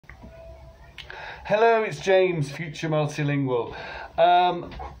Hello, it's James, future multilingual.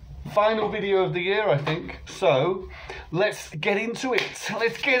 Final video of the year, I think. So let's get into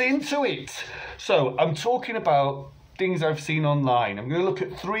it. So I'm talking about things I've seen online. I'm going to look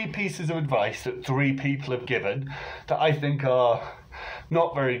at 3 pieces of advice that 3 people have given that I think are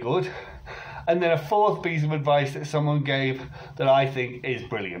not very good. And then a 4th piece of advice that someone gave that I think is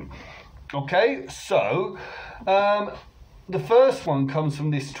brilliant. Okay, so the first one comes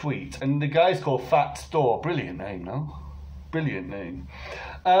from this tweet, and the guy's called Fat Store. Brilliant name, no? Brilliant name.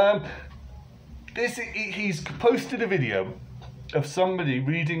 He's posted a video of somebody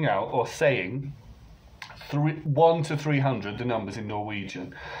reading out or saying 1 to 300, the numbers in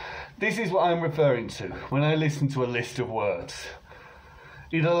Norwegian. This is what I'm referring to when I listen to a list of words.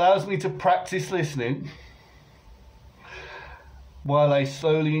 It allows me to practice listening while I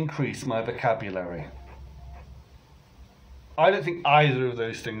slowly increase my vocabulary. I don't think either of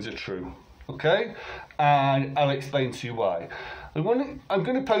those things are true, okay? And I'll explain to you why. I'm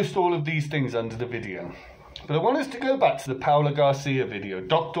going to post all of these things under the video. But I want us to go back to the Paula Garcia video,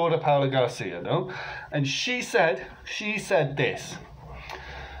 Dr. Paula Garcia, no? And she said this,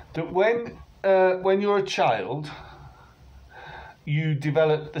 that when you're a child, you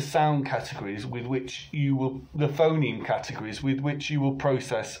develop the sound categories with which you will, the phoneme categories with which you will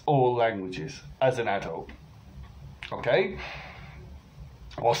process all languages as an adult. Okay?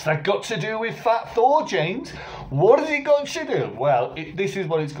 What's that got to do with Fat Thor, James? What has it got to do? Well, this is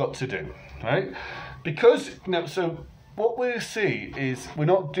what it's got to do, right? Because, so what we'll see is we're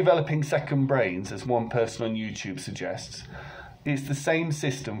not developing second brains, as one person on YouTube suggests. It's the same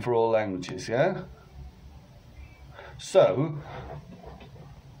system for all languages, yeah? So,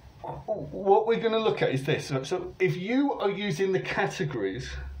 what we're going to look at is this. So, if you are using the categories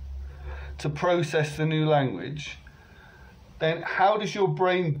to process the new language, then how does your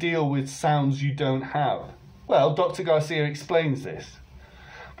brain deal with sounds you don't have? Well, Dr. Garcia explains this.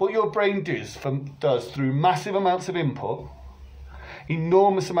 What your brain does through massive amounts of input,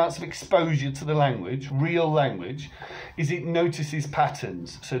 enormous amounts of exposure to the language, real language, is it notices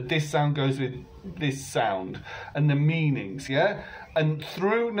patterns. So this sound goes with this sound and the meanings, yeah? And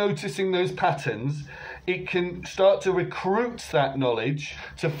through noticing those patterns, it can start to recruit that knowledge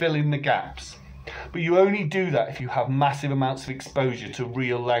to fill in the gaps. But you only do that if you have massive amounts of exposure to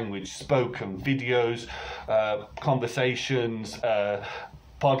real language, spoken, videos, conversations,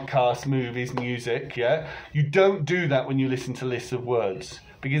 podcasts, movies, music, yeah? You don't do that when you listen to lists of words,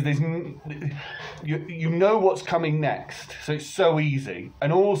 because you know what's coming next, so it's so easy.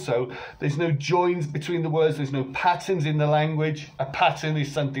 And also, there's no joins between the words, there's no patterns in the language. A pattern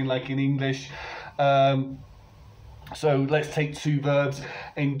is something like in English. So let's take 2 verbs,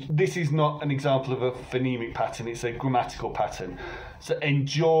 and this is not an example of a phonemic pattern, it's a grammatical pattern. So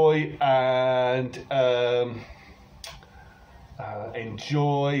enjoy and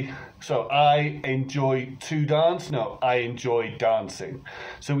enjoy. So I enjoy to dance. No, I enjoy dancing.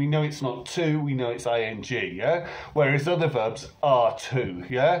 So we know it's not to, we know it's ing, yeah? Whereas other verbs are to,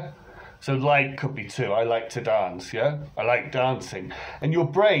 yeah? So like could be to, I like to dance, yeah? I like dancing. And your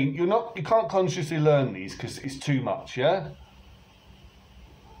brain, you can't consciously learn these because it's too much, yeah?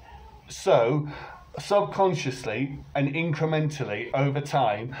 So subconsciously and incrementally over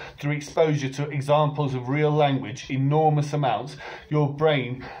time, through exposure to examples of real language, enormous amounts, your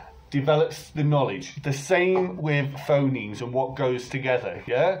brain develops the knowledge. The same with phonemes and what goes together,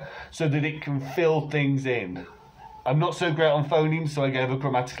 yeah? So that it can fill things in. I'm not so great on phonemes, so I gave a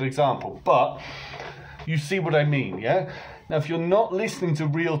grammatical example, but you see what I mean, yeah? Now, if you're not listening to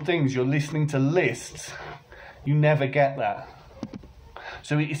real things, you're listening to lists, you never get that.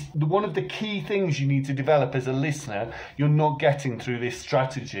 So it's one of the key things you need to develop as a listener you're not getting through this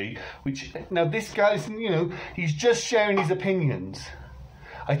strategy, which, now this guy's, he's just sharing his opinions.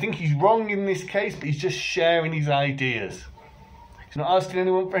 I think he's wrong in this case, but he's just sharing his ideas. He's not asking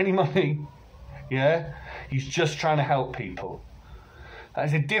anyone for any money, yeah? He's just trying to help people. That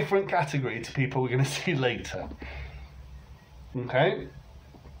is a different category to people we're going to see later. Okay?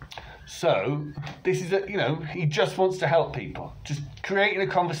 So, this is he just wants to help people. Just creating a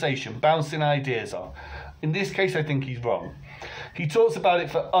conversation, bouncing ideas off. In this case, I think he's wrong. He talks about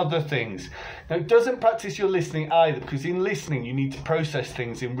it for other things. Now, it doesn't practice your listening either, because in listening, you need to process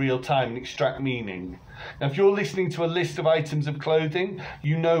things in real time and extract meaning. Now, if you're listening to a list of items of clothing,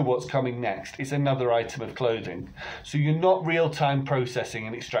 you know what's coming next. It's another item of clothing. So you're not real-time processing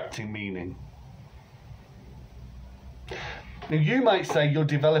and extracting meaning. Now, you might say you're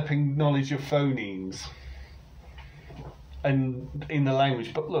developing knowledge of phonemes and in the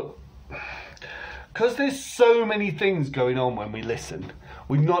language, but look, because there's so many things going on when we listen,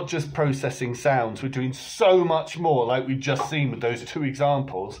 We're not just processing sounds, we're doing so much more, like we've just seen with those two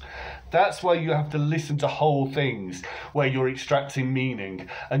examples. That's why you have to listen to whole things where you're extracting meaning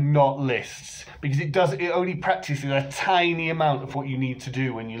and not lists, because it only practices a tiny amount of what you need to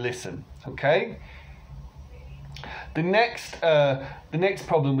do when you listen. Okay? The next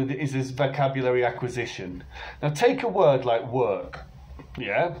problem with it is this vocabulary acquisition. Now take a word like work,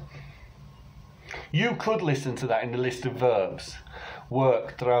 yeah? You could listen to that in the list of verbs.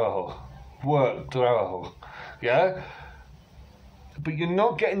 Work, trabajo, yeah? But you're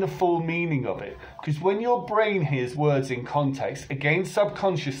not getting the full meaning of it, because when your brain hears words in context, again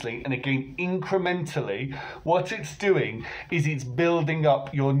subconsciously and again incrementally, what it's doing is it's building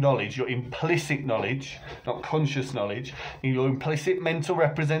up your knowledge, your implicit knowledge, not conscious knowledge, your implicit mental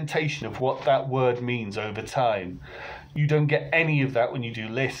representation of what that word means over time. You don't get any of that when you do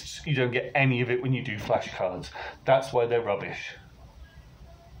lists. You don't get any of it when you do flashcards. That's why they're rubbish.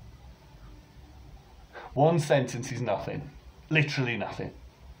 One sentence is nothing. Literally nothing.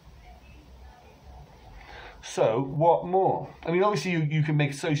 So, what more? I mean, obviously you can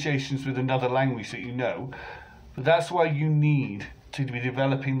make associations with another language that you know, but that's why you need to be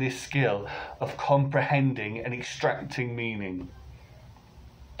developing this skill of comprehending and extracting meaning.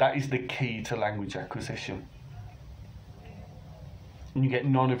 That is the key to language acquisition. And you get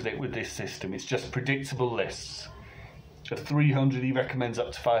none of it with this system. It's just predictable lists. Of 300, he recommends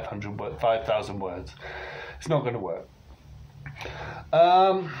up to 5,000 words. It's not going to work.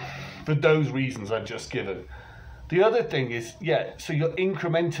 For those reasons I've just given. The other thing is, so you're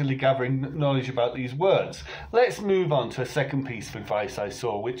incrementally gathering knowledge about these words. Let's move on to a second piece of advice I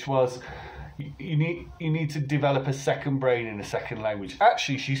saw, which was you need to develop a second brain in a second language.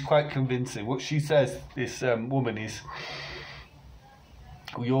 Actually, she's quite convincing. What she says, this woman, is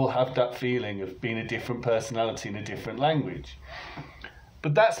we all have that feeling of being a different personality in a different language.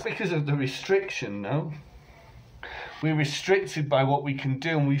 But that's because of the restriction, no? We're restricted by what we can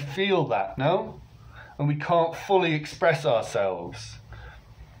do, and we feel that, no? And we can't fully express ourselves.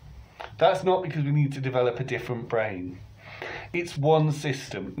 That's not because we need to develop a different brain. It's one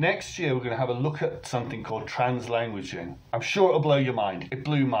system. Next year, we're going to have a look at something called translanguaging. I'm sure it'll blow your mind. It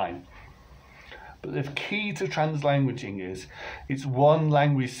blew mine. But the key to translanguaging is it's one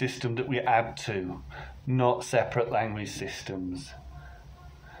language system that we add to, not separate language systems.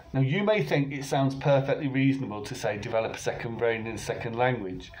 Now, you may think it sounds perfectly reasonable to say develop a second brain in a second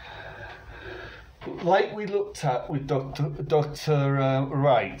language. Like we looked at with Dr.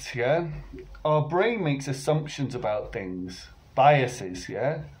 Wright, yeah? Our brain makes assumptions about things, biases,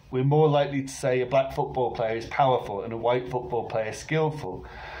 yeah? We're more likely to say a black football player is powerful and a white football player skillful.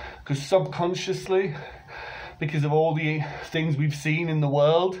 Because subconsciously, because of all the things we've seen in the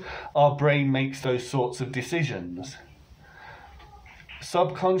world, our brain makes those sorts of decisions.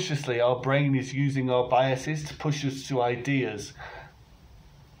 Subconsciously, our brain is using our biases to push us to ideas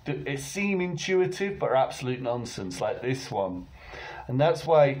that seem intuitive but are absolute nonsense, like this one. And that's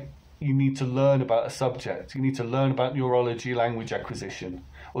why you need to learn about a subject. You need to learn about neurology, language acquisition,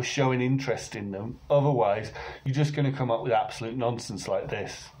 or show an interest in them. Otherwise, you're just going to come up with absolute nonsense like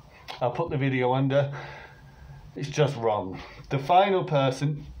this. I'll put the video under. It's just wrong. The final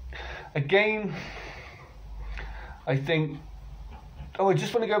person, again, I think... Oh, I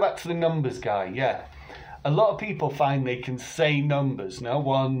just want to go back to the numbers guy, yeah. A lot of people find they can say numbers, no?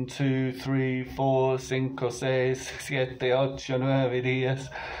 1, 2, 3, 4, 5, 6, 7, 8, 9, 10, 11,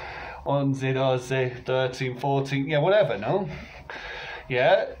 12, 13, 14, yeah, whatever, no?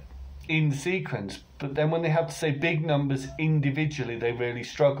 Yeah, in sequence. But then when they have to say big numbers individually, they really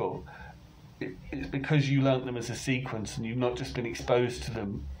struggle. It's because you learnt them as a sequence and you've not just been exposed to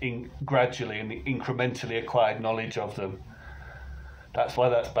them gradually and incrementally acquired knowledge of them. That's why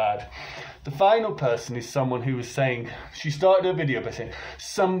that's bad. The final person is someone who was saying, she started her video by saying,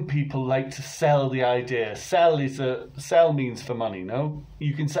 some people like to sell the idea. Sell means for money, no?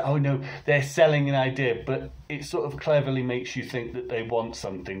 You can say, oh no, they're selling an idea, but it sort of cleverly makes you think that they want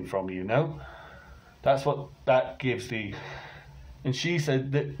something from you, no? That's what that gives the... And she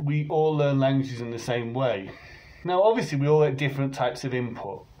said that we all learn languages in the same way. Now, obviously, we all get different types of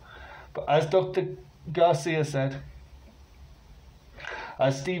input. But as Dr. Garcia said,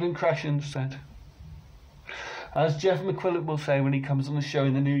 as Stephen Krashen said, as Jeff McQuillan will say when he comes on the show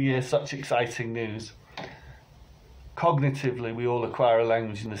in the new year, such exciting news, cognitively we all acquire a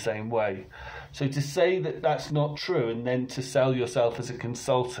language in the same way. So to say that that's not true and then to sell yourself as a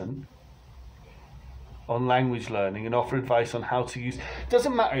consultant on language learning and offer advice on how to use... It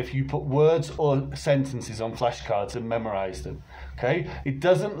doesn't matter if you put words or sentences on flashcards and memorize them, okay? It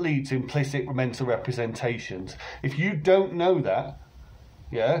doesn't lead to implicit mental representations. If you don't know that,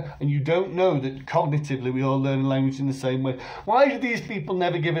 yeah, and you don't know that cognitively we all learn language in the same way, why do these people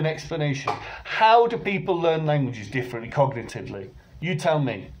never give an explanation? How do people learn languages differently cognitively? You tell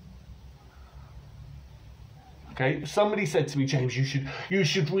me. Okay, somebody said to me, James, you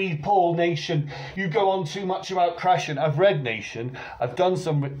should read Paul Nation. You go on too much about Krashen. I've read Nation.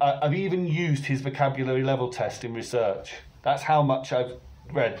 I've even used his vocabulary level test in research. That's how much I've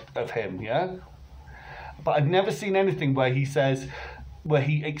read of him, yeah? But I've never seen anything where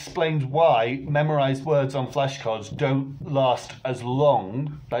he explains why memorized words on flashcards don't last as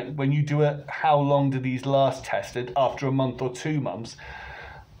long. Like when you do a how long do these last tested after a month or 2 months,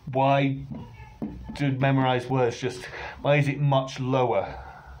 why do memorized words why is it much lower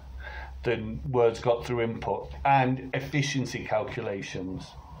than words got through input? And efficiency calculations.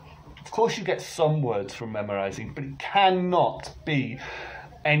 Of course you get some words from memorizing, but it cannot be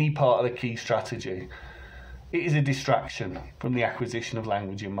any part of the key strategy. It is a distraction from the acquisition of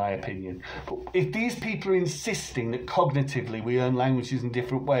language, in my opinion. But if these people are insisting that cognitively we learn languages in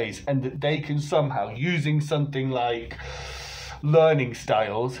different ways, and that they can somehow, using something like learning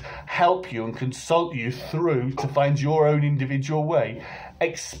styles, help you and consult you through to find your own individual way,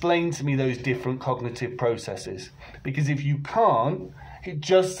 explain to me those different cognitive processes. Because if you can't, it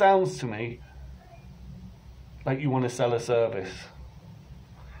just sounds to me like you want to sell a service.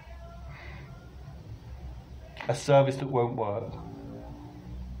 A service that won't work.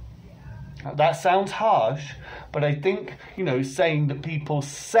 That sounds harsh, but I think, saying that people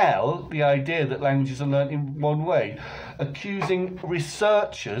sell the idea that languages are learned in one way, accusing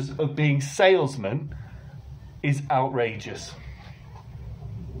researchers of being salesmen, is outrageous.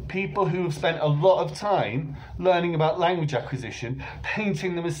 People who have spent a lot of time learning about language acquisition,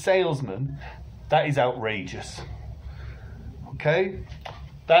 painting them as salesmen, that is outrageous. Okay?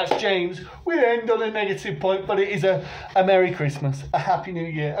 That's James. We end on a negative point, but it is a Merry Christmas, a Happy New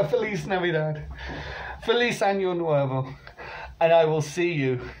Year, a Feliz Navidad, Feliz Año Nuevo, and I will see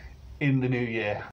you in the new year.